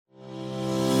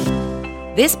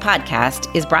This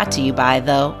podcast is brought to you by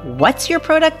the What's Your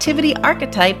Productivity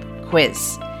Archetype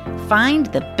quiz. Find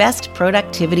the best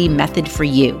productivity method for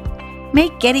you.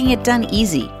 Make getting it done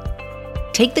easy.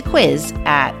 Take the quiz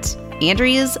at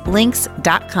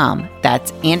AndreasLinks.com.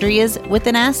 That's Andreas with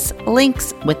an S,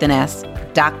 links with an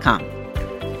S.com.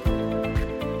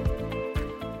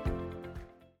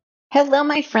 Hello,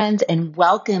 my friends, and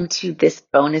welcome to this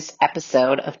bonus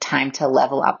episode of Time to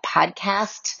Level Up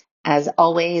podcast. As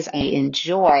always, I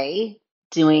enjoy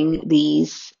doing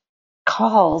these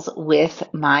calls with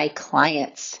my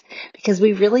clients because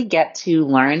we really get to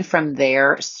learn from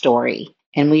their story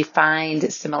and we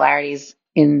find similarities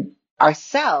in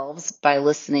ourselves by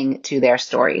listening to their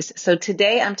stories. So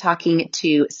today I'm talking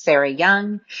to Sarah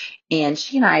Young, and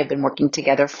she and I have been working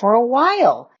together for a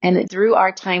while. And through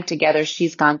our time together,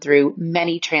 she's gone through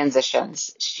many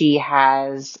transitions. She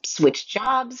has switched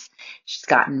jobs. She's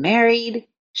gotten married.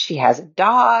 She has a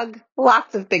dog.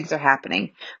 Lots of things are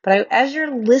happening. But as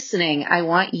you're listening, I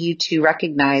want you to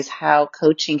recognize how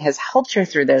coaching has helped her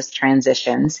through those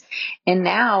transitions. And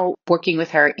now working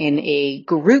with her in a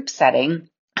group setting,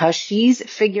 how she's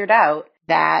figured out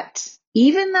that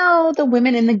even though the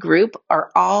women in the group are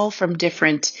all from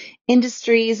different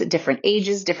industries, different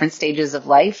ages, different stages of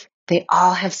life, they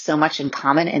all have so much in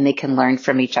common and they can learn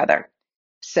from each other.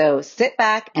 So sit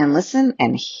back and listen,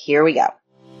 and here we go.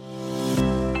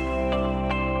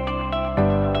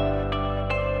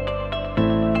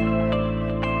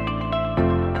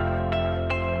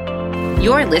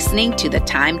 You're listening to the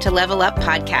Time to Level Up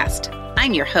podcast.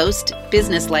 I'm your host,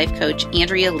 business life coach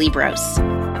Andrea Libros.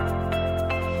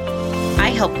 I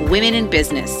help women in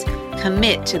business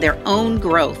commit to their own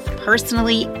growth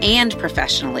personally and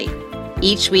professionally.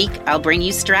 Each week, I'll bring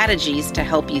you strategies to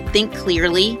help you think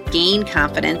clearly, gain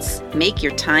confidence, make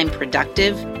your time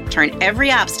productive, turn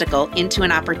every obstacle into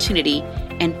an opportunity,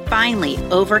 and finally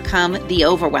overcome the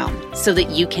overwhelm so that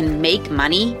you can make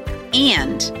money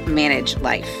and manage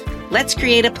life. Let's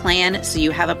create a plan so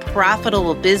you have a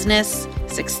profitable business,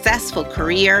 successful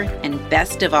career, and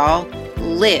best of all,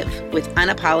 live with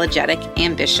unapologetic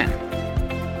ambition.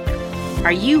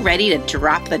 Are you ready to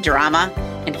drop the drama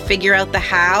and figure out the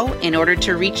how in order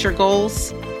to reach your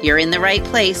goals? You're in the right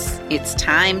place. It's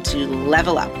time to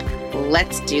level up.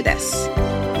 Let's do this.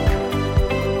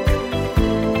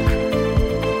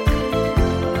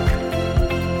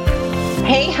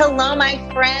 Hey, hello, my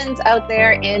friends out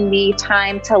there in the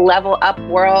Time to Level Up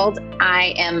world.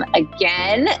 I am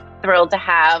again thrilled to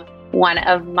have one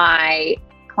of my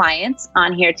clients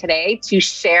on here today to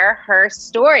share her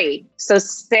story. So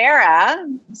Sarah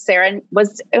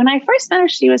was, when I first met her,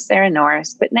 she was Sarah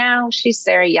Norris, but now she's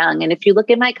Sarah Young. And if you look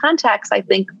at my contacts, I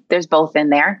think there's both in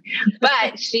there,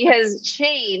 but she has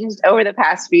changed over the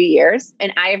past few years.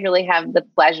 And I really have the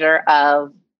pleasure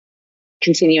of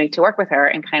continuing to work with her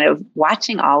and kind of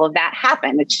watching all of that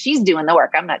happen. And she's doing the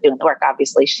work. I'm not doing the work,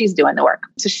 obviously. She's doing the work.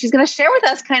 So she's going to share with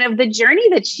us kind of the journey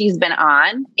that she's been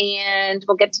on, and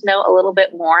we'll get to know a little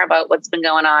bit more about what's been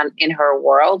going on in her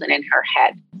world and in her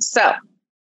head. So,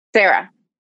 Sarah,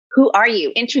 who are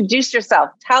you? Introduce yourself.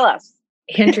 Tell us.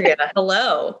 Andrea,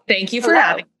 hello. Thank you for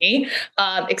having me.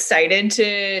 Excited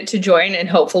to join and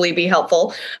hopefully be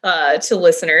helpful to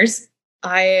listeners.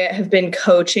 I have been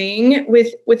coaching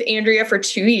with Andrea for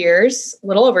 2 years, a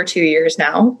little over 2 years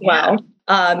now. Yeah.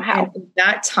 Wow. And in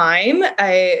that time,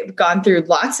 I've gone through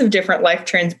lots of different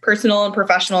life personal and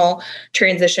professional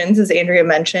transitions. As Andrea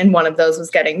mentioned, one of those was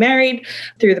getting married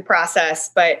through the process.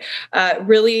 But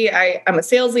really, I'm a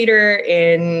sales leader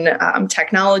in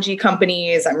technology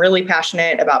companies. I'm really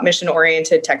passionate about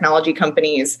mission-oriented technology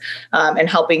companies and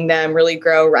helping them really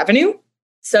grow revenue.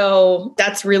 So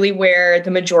that's really where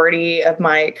the majority of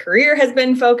my career has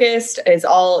been focused, is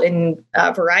all in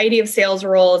a variety of sales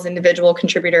roles, individual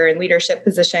contributor and leadership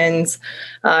positions.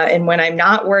 And when I'm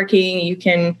not working, you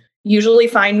can usually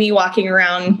find me walking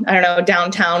around,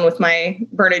 downtown with my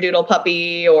Bernedoodle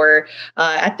puppy, or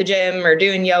at the gym, or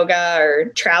doing yoga,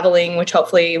 or traveling, which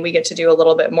hopefully we get to do a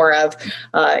little bit more of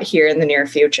here in the near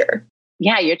future.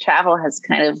 Yeah, your travel has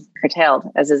kind of curtailed,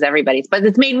 as is everybody's, but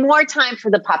it's made more time for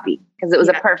the puppy because it was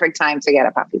a perfect time to get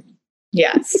a puppy.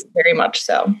 Yes, very much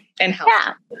so. And house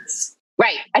projects.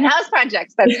 Right. And house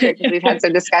projects. That's true, because we've had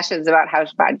some discussions about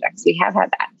house projects. We have had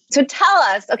that. So tell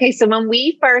us, okay, so when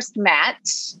we first met,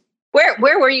 where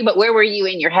were you, but where were you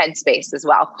in your headspace as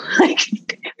well? Like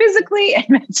physically and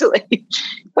mentally?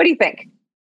 What do you think?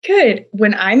 Good.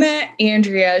 When I met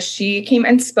Andrea, she came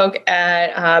and spoke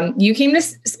at, you came to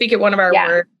speak at one of our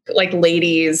work, like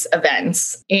ladies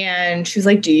events. And she was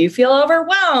like, do you feel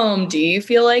overwhelmed? Do you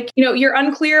feel like, you're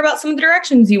unclear about some of the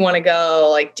directions you want to go?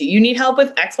 Like, do you need help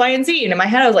with X, Y, and Z? And in my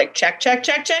head, I was like, check,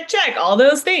 all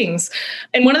those things.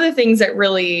 And one of the things that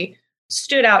really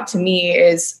stood out to me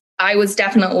is I was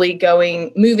definitely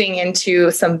moving into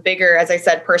some bigger, as I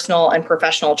said, personal and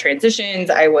professional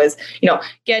transitions. I was,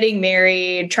 getting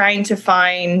married, trying to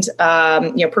find,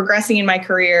 progressing in my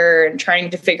career and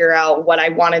trying to figure out what I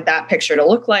wanted that picture to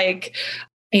look like.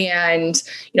 And,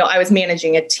 I was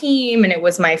managing a team, and it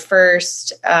was my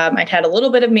first, I'd had a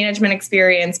little bit of management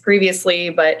experience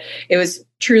previously, but it was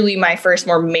truly my first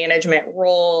more management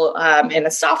role in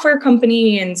a software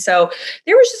company. And so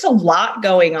there was just a lot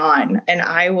going on, and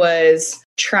I was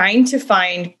trying to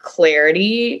find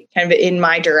clarity kind of in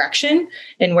my direction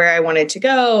and where I wanted to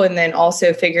go. And then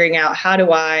also figuring out, how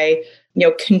do I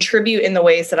contribute in the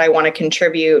ways that I want to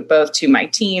contribute, both to my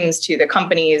teams, to the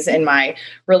companies, and my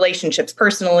relationships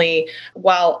personally,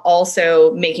 while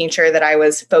also making sure that I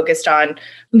was focused on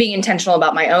being intentional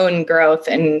about my own growth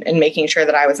and making sure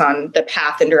that I was on the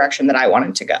path and direction that I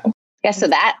wanted to go. Yeah. So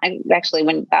that actually,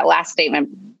 when that last statement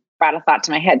brought a thought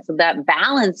to my head. So that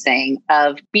balancing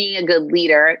of being a good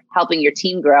leader, helping your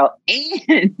team grow,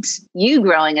 and you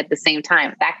growing at the same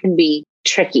time, that can be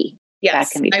tricky.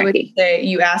 Yes, I would say,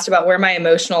 you asked about where my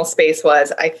emotional space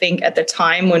was. I think at the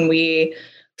time when we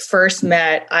first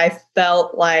met, I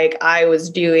felt like I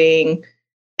was doing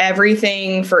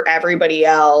everything for everybody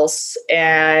else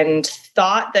and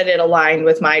thought that it aligned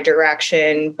with my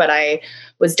direction, but I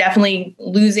was definitely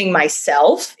losing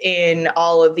myself in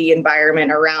all of the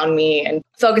environment around me and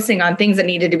focusing on things that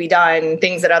needed to be done,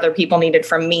 things that other people needed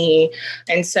from me.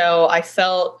 And so I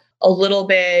felt a little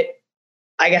bit,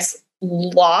 I guess,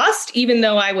 lost, even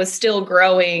though I was still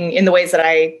growing in the ways that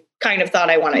I kind of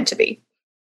thought I wanted to be.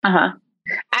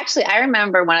 Actually, I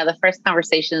remember one of the first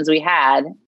conversations we had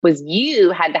was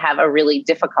you had to have a really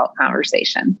difficult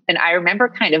conversation. And I remember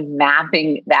kind of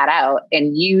mapping that out,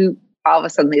 and you, all of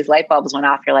a sudden these light bulbs went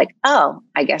off. You're like, oh,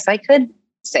 I guess I could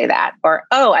say that. Or,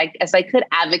 oh, I guess I could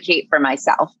advocate for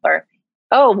myself. Or,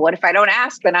 oh, what if I don't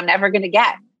ask, then I'm never going to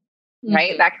get,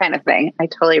 right? That kind of thing. I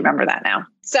totally remember that now.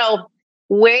 So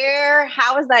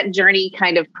how has that journey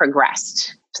kind of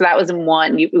progressed? So that was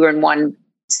you were in one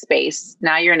space.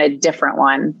 Now you're in a different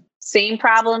one. Same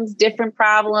problems, different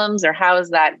problems, or how has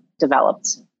that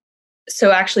developed?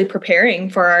 So actually preparing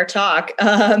for our talk,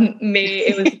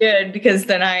 it was good because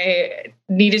then I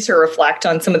needed to reflect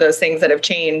on some of those things that have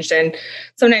changed. And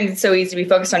sometimes it's so easy to be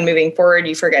focused on moving forward.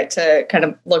 You forget to kind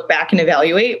of look back and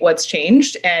evaluate what's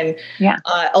changed. And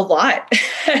a lot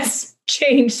has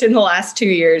changed in the last 2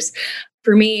 years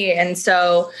for me. And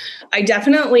so I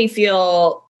definitely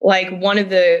feel like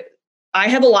I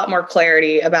have a lot more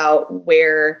clarity about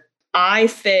where I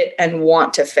fit and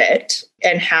want to fit,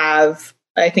 and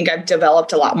I think I've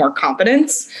developed a lot more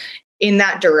confidence in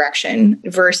that direction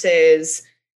versus,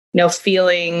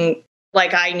 feeling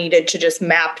like I needed to just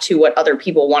map to what other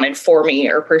people wanted for me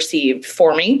or perceived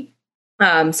for me.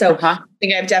 I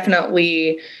think I've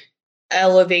definitely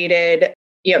elevated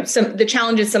some of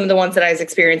the ones that I was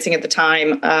experiencing at the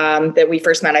time that we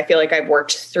first met. I feel like I've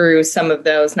worked through some of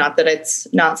those, not that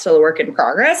it's not still a work in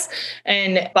progress.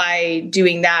 And by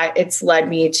doing that, it's led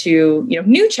me to,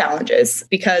 new challenges,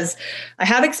 because I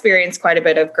have experienced quite a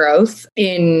bit of growth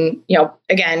in,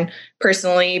 again,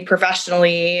 personally,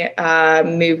 professionally,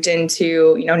 moved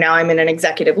into, now I'm in an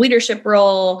executive leadership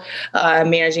role,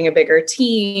 managing a bigger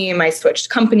team. I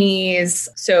switched companies.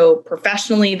 So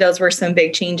professionally, those were some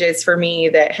big changes for me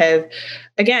that have,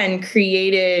 again,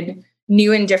 created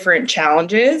new and different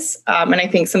challenges. And I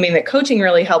think something that coaching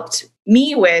really helped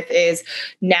me with is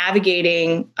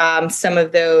navigating some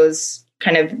of those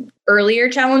kind of earlier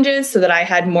challenges so that I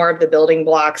had more of the building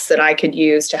blocks that I could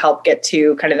use to help get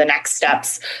to kind of the next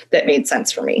steps that made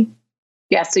sense for me.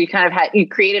 Yeah. So you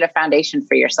created a foundation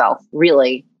for yourself,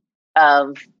 really,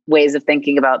 of ways of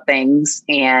thinking about things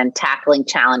and tackling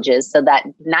challenges, so that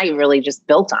now you really just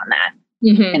built on that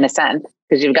in a sense,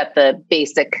 because you've got the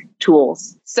basic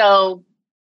tools. So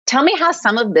tell me how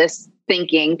some of this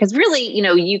thinking, because really,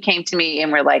 you came to me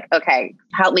and were like, okay,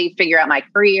 help me figure out my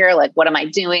career. Like, what am I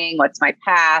doing? What's my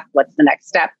path? What's the next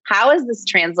step? How is this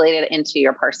translated into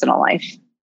your personal life?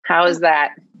 How has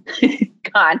that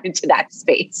gone into that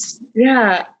space?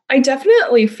 Yeah, I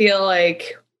definitely feel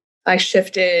like I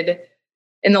shifted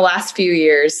in the last few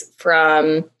years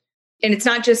from and it's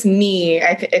not just me.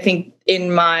 I think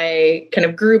in my kind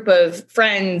of group of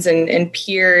friends and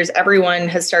peers, everyone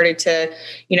has started to,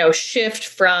 shift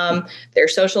from their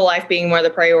social life being more the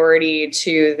priority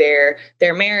to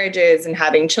their marriages and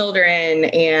having children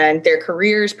and their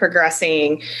careers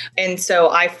progressing. And so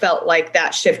I felt like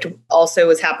that shift also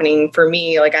was happening for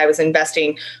me. Like I was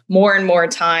investing more and more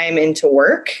time into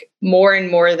work, more and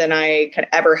more than I could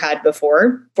ever had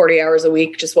before. 40 hours a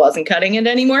week just wasn't cutting it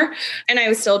anymore. And I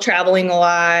was still traveling a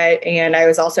lot. And I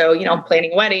was also,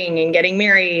 planning a wedding and getting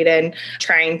married and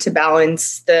trying to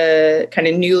balance the kind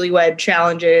of newlywed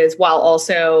challenges while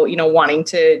also, wanting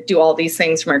to do all these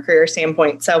things from a career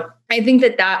standpoint. So I think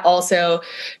that also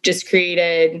just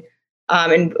created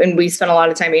and we spent a lot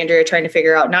of time, Andrea, trying to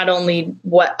figure out not only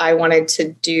what I wanted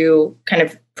to do kind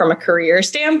of from a career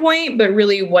standpoint, but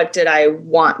really what did I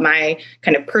want my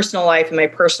kind of personal life and my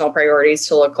personal priorities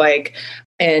to look like.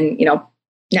 And,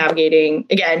 navigating,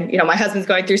 again, my husband's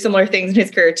going through similar things in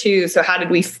his career too. So how did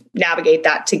we navigate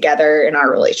that together in our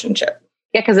relationship?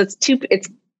 Yeah, because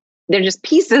they're just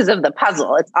pieces of the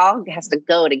puzzle. It all has to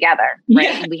go together,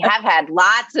 right? Yeah. We have had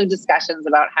lots of discussions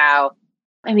about how,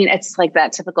 it's like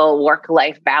that typical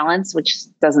work-life balance, which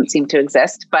doesn't seem to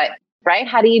exist, but right?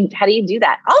 How do you do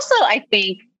that? Also, I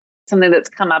think something that's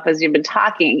come up as you've been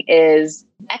talking is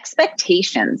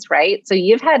expectations, right? So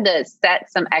you've had to set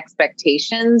some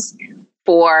expectations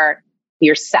for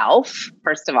yourself,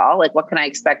 first of all, like what can I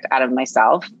expect out of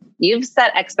myself? You've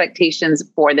set expectations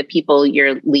for the people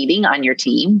you're leading on your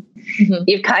team. Mm-hmm.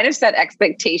 You've kind of set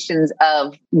expectations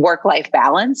of work-life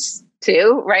balance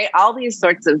too, right? All these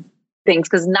sorts of things,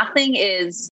 because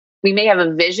we may have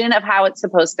a vision of how it's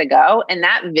supposed to go, and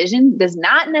that vision does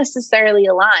not necessarily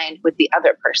align with the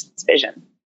other person's vision.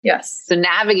 Yes. So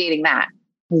navigating that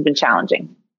has been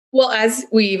challenging. Well, as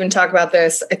we even talk about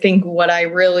this, I think what I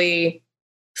really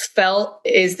felt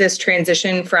is this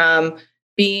transition from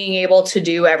being able to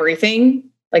do everything.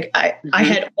 Like I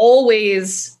had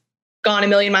always gone a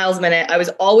million miles a minute. I was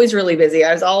always really busy.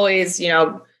 I was always,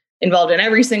 involved in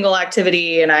every single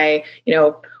activity. And I,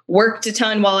 worked a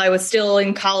ton while I was still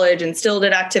in college and still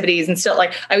did activities and still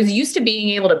I was used to being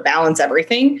able to balance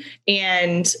everything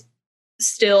and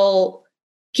still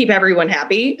keep everyone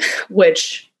happy,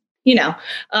 which, yeah,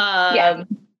 I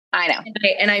know.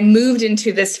 And I moved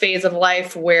into this phase of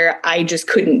life where I just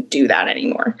couldn't do that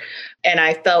anymore. And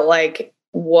I felt like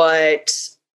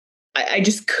I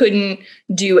just couldn't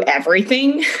do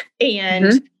everything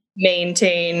and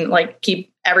maintain, keep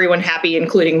everyone happy,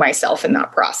 including myself in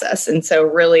that process. And so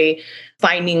really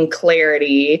finding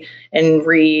clarity and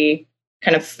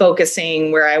kind of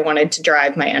focusing where I wanted to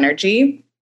drive my energy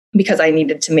because I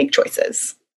needed to make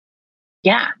choices.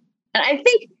 Yeah. And I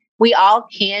think we all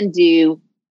can do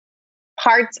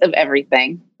parts of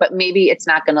everything, but maybe it's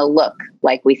not going to look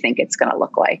like we think it's going to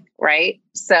look like, right?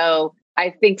 So I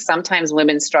think sometimes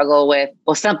women struggle with,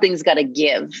 well, something's got to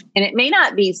give. And it may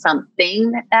not be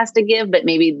something that has to give, but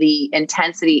maybe the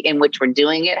intensity in which we're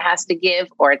doing it has to give,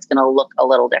 or it's going to look a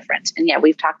little different. And yeah,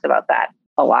 we've talked about that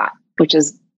a lot, which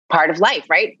is part of life,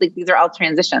 right? Like these are all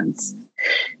transitions.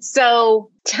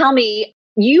 So tell me,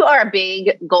 you are a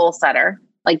big goal setter.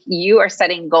 Like you are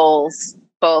setting goals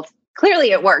both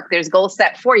clearly at work, there's goals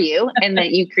set for you and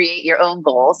that you create your own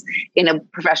goals in a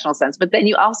professional sense, but then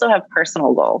you also have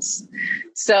personal goals.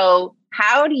 So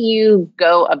how do you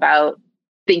go about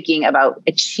thinking about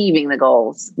achieving the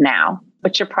goals now?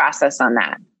 What's your process on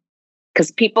that? Because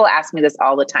people ask me this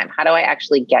all the time. How do I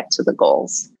actually get to the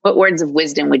goals? What words of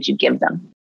wisdom would you give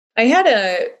them? I had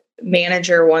a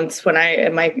manager once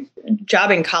in my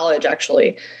job in college,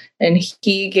 actually, and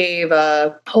he gave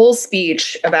a whole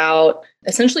speech about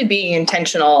essentially being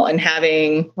intentional and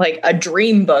having a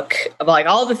dream book of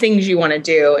all the things you want to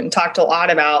do, and talked a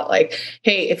lot about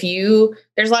hey,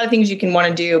 there's a lot of things you can want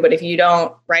to do, but if you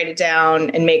don't write it down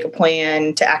and make a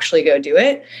plan to actually go do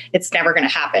it, it's never going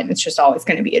to happen. It's just always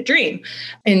going to be a dream.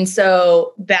 And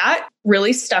so that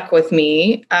really stuck with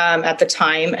me at the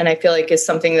time. And I feel like is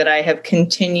something that I have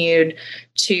continued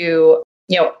to,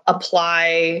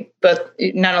 apply, but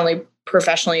not only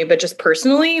professionally, but just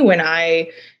personally when I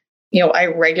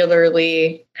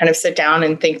regularly kind of sit down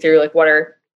and think through what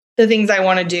are the things I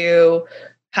want to do?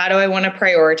 How do I want to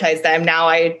prioritize them? Now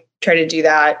I try to do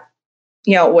that,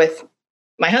 with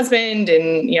my husband,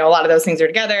 and, a lot of those things are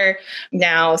together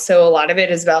now. So a lot of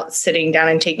it is about sitting down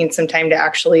and taking some time to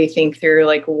actually think through,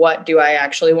 what do I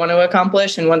actually want to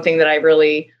accomplish? And one thing that I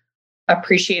really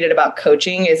appreciated about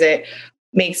coaching is it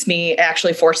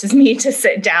actually forces me to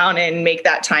sit down and make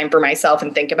that time for myself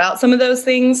and think about some of those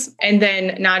things. And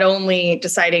then not only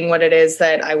deciding what it is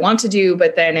that I want to do,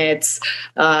 but then it's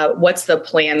what's the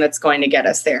plan that's going to get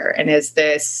us there?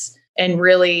 And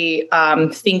really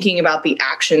thinking about the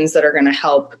actions that are going to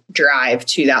help drive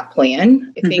to that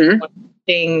plan. I think one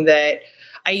thing that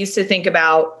I used to think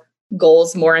about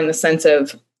goals more in the sense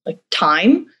of like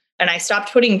time. And I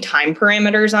stopped putting time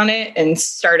parameters on it and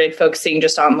started focusing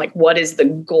just on like, what is the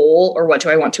goal or what do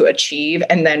I want to achieve?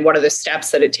 And then what are the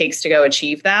steps that it takes to go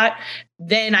achieve that?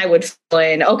 Then I would fill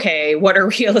in, okay, what are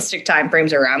realistic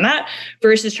timeframes around that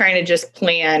versus trying to just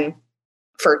plan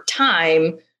for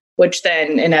time, which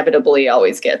then inevitably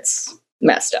always gets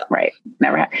messed up. Right.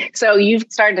 Never. So you've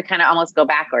started to kind of almost go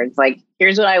backwards. Like,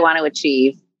 here's what I want to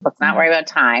achieve. Let's not worry about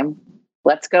time.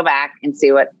 Let's go back and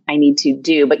see what I need to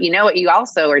do. But you know what you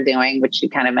also are doing, which you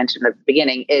kind of mentioned at the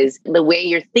beginning, is the way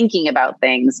you're thinking about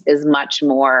things is much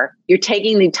more, you're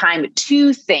taking the time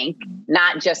to think,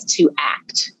 not just to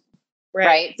act.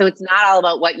 Right. So it's not all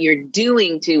about what you're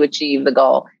doing to achieve the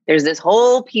goal. There's this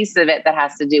whole piece of it that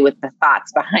has to do with the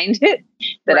thoughts behind it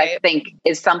that I think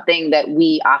is something that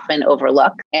we often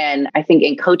overlook. And I think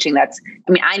in coaching,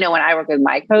 I know when I work with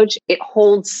my coach, it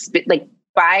holds like,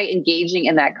 by engaging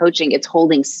in that coaching, it's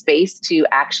holding space to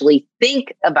actually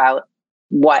think about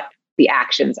what the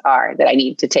actions are that I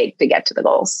need to take to get to the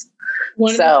goals.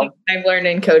 One of the things I've learned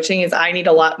in coaching is I need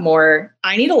a lot more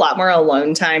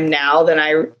alone time now than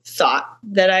I thought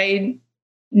that I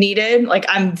needed. Like,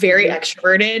 I'm very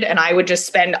extroverted and I would just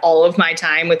spend all of my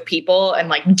time with people and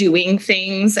like doing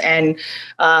things. And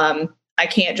I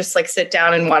can't just like sit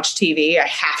down and watch TV. I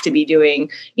have to be doing,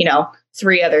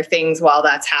 3 other things while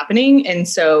that's happening. And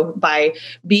so by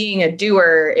being a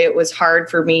doer, it was hard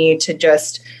for me to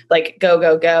just like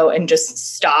go and just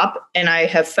stop. And I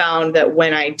have found that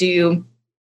when I do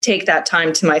take that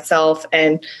time to myself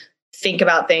and think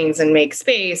about things and make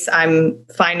space,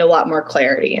 find a lot more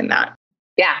clarity in that.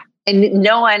 Yeah.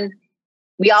 And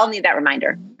we all need that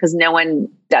reminder because no one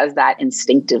does that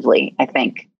instinctively. I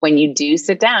think when you do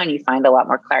sit down, you find a lot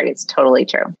more clarity. It's totally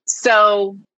true.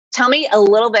 So tell me a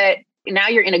little bit. Now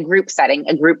you're in a group setting,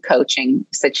 a group coaching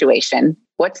situation.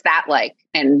 What's that like?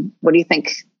 And what do you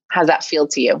think? How's that feel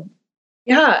to you?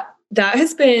 Yeah, that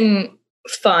has been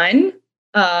fun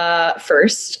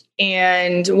first.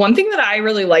 And one thing that I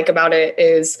really like about it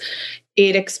is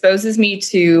it exposes me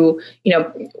to,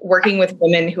 working with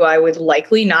women who I would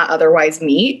likely not otherwise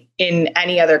meet in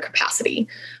any other capacity.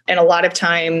 And a lot of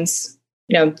times,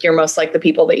 you're most like the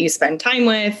people that you spend time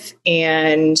with.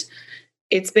 And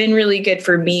it's been really good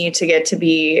for me to get to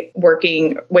be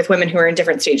working with women who are in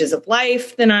different stages of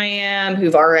life than I am,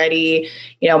 who've already,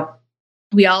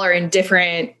 we all are in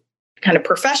different kind of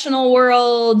professional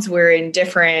worlds. We're in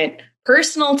different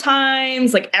personal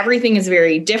times, like everything is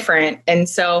very different. And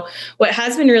so what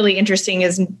has been really interesting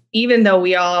is even though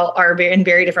we all are in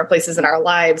very different places in our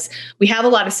lives, we have a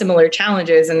lot of similar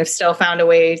challenges and have still found a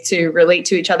way to relate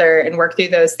to each other and work through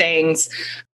those things.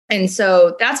 And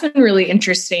so that's been really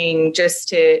interesting just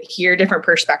to hear different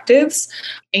perspectives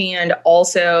and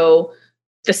also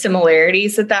the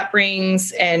similarities that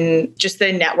brings and just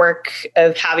the network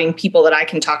of having people that I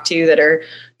can talk to that are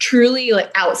truly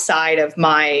like outside of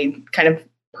my kind of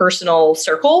personal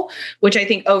circle, which I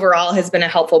think overall has been a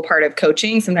helpful part of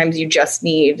coaching. Sometimes you just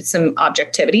need some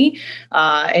objectivity.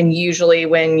 And usually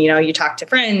when, you talk to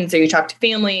friends or you talk to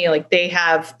family, like they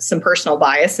have some personal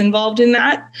bias involved in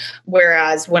that.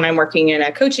 Whereas when I'm working in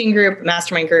a coaching group,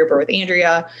 mastermind group, or with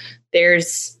Andrea,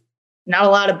 there's not a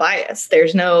lot of bias.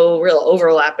 There's no real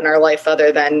overlap in our life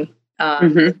other than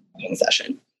the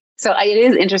session. So it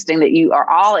is interesting that you are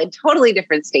all in totally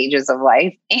different stages of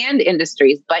life and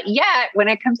industries, but yet when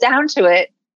it comes down to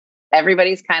it,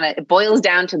 everybody's it boils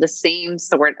down to the same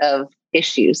sort of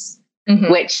issues,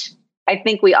 which I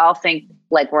think we all think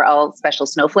like we're all special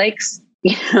snowflakes,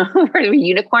 we're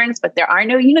unicorns, but there are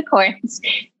no unicorns.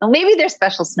 Well, maybe they're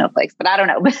special snowflakes, but I don't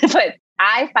know. But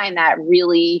I find that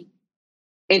really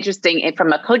interesting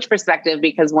from a coach perspective,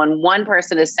 because when one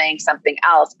person is saying something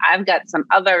else, I've got some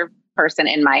other person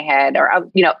in my head or,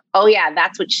 oh yeah,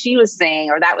 that's what she was saying,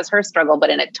 or that was her struggle, but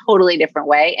in a totally different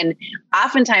way. And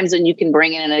oftentimes when you can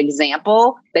bring in an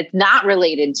example that's not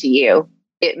related to you,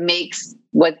 it makes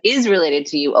what is related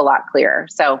to you a lot clearer.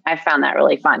 So I found that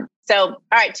really fun. So, all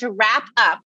right, to wrap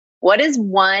up, what is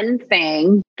one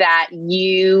thing that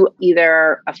you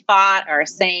either a thought or a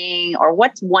saying, or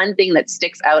what's one thing that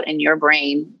sticks out in your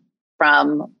brain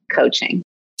from coaching?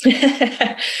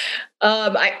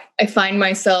 I find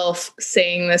myself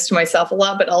saying this to myself a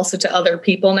lot, but also to other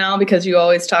people now, because you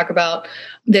always talk about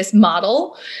this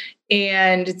model,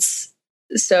 and it's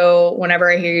So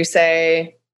whenever I hear you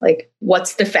say, like,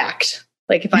 what's the fact?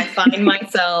 Like, if I find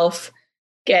myself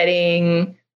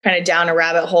getting kind of down a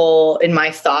rabbit hole in my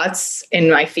thoughts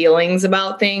and my feelings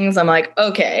about things, I'm like,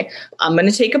 okay, I'm going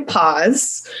to take a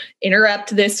pause,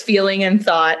 interrupt this feeling and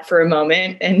thought for a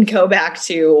moment, and go back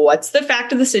to what's the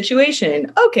fact of the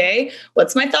situation? Okay,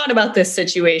 what's my thought about this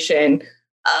situation?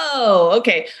 Oh,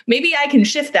 okay, maybe I can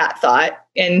shift that thought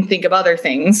and think of other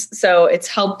things. So it's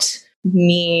helped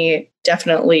me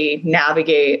definitely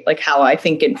navigate like how I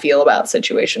think and feel about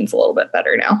situations a little bit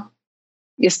better now.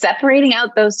 You're separating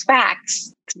out those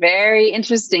facts. It's very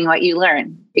interesting what you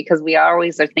learn, because we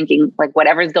always are thinking like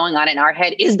whatever's going on in our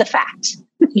head is the fact.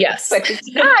 Yes. But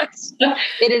it's not.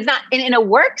 It is not. And in a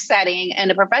work setting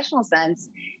and a professional sense,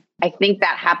 I think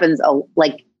that happens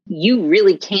like you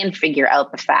really can figure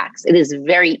out the facts. It is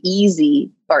very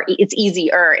easy, or it's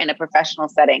easier in a professional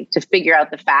setting to figure out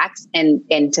the facts and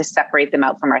to separate them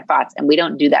out from our thoughts. And we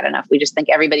don't do that enough. We just think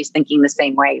everybody's thinking the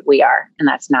same way we are. And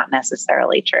that's not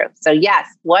necessarily true. So yes,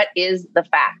 what is the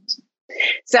fact?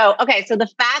 So, okay. So the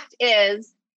fact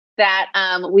is that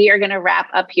we are going to wrap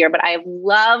up here, but I've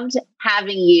loved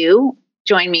having you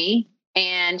join me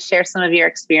and share some of your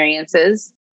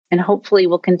experiences, and hopefully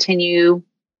we'll continue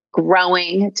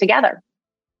growing together.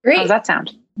 Great. How does that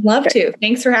sound? Love to.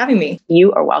 Thanks for having me.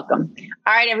 You are welcome.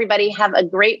 All right, everybody, have a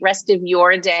great rest of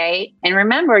your day. And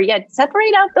remember,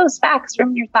 separate out those facts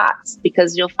from your thoughts,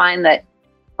 because you'll find that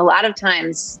a lot of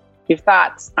times your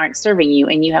thoughts aren't serving you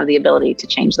and you have the ability to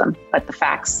change them. But the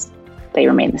facts, they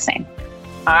remain the same.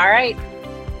 All right.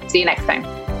 See you next time.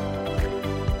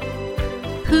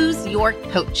 Who's your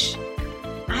coach?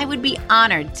 I would be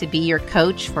honored to be your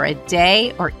coach for a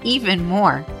day or even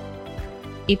more.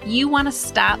 If you want to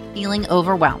stop feeling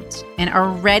overwhelmed and are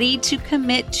ready to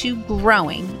commit to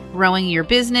growing your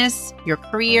business, your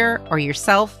career, or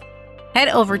yourself, head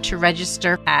over to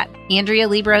register at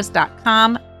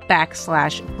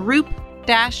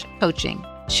AndreaLibros.com/group-coaching.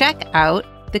 Check out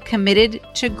the Committed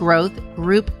to Growth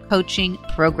Group Coaching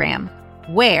Program,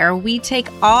 where we take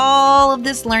all of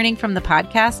this learning from the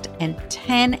podcast and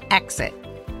 10x it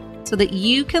so that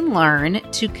you can learn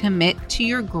to commit to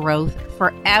your growth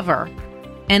forever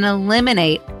and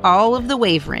eliminate all of the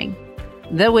wavering,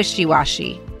 the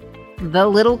wishy-washy, the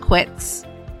little quits,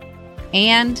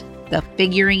 and the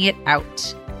figuring it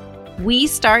out. We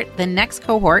start the next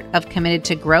cohort of Committed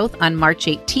to Growth on March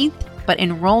 18th, but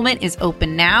enrollment is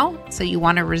open now, so you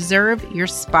want to reserve your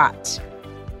spot.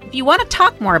 If you want to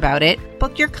talk more about it,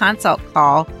 book your consult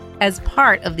call as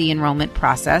part of the enrollment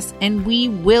process, and we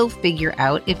will figure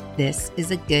out if this is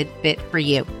a good fit for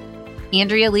you.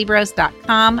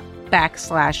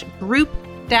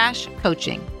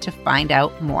 AndreaLibros.com/group-coaching to find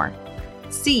out more.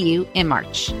 See you in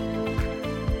March.